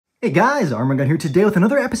Hey guys, Arm&Gun here today with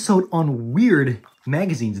another episode on weird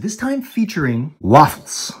magazines, this time featuring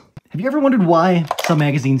waffles. Have you ever wondered why some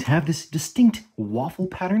magazines have this distinct waffle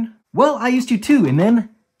pattern? Well, I used to too, and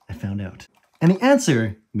then I found out. And the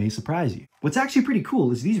answer may surprise you. What's actually pretty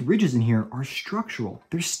cool is these ridges in here are structural.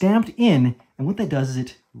 They're stamped in, and what that does is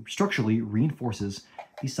it structurally reinforces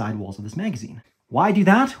the sidewalls of this magazine. Why do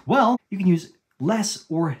that? Well, you can use less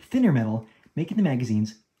or thinner metal, making the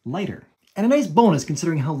magazines lighter. And a nice bonus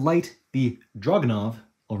considering how light the Dragunov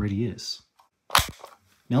already is.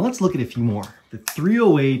 Now let's look at a few more. The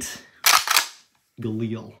 308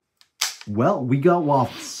 Galil. Well, we got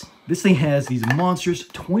waffles. This thing has these monstrous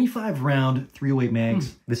 25 round 308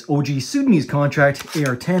 mags. This OG Sudanese contract,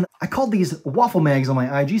 AR-10. I called these waffle mags on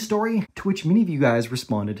my IG story, to which many of you guys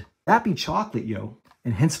responded, "That be chocolate, yo."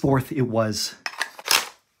 And henceforth it was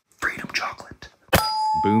freedom chocolate.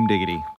 Boom diggity.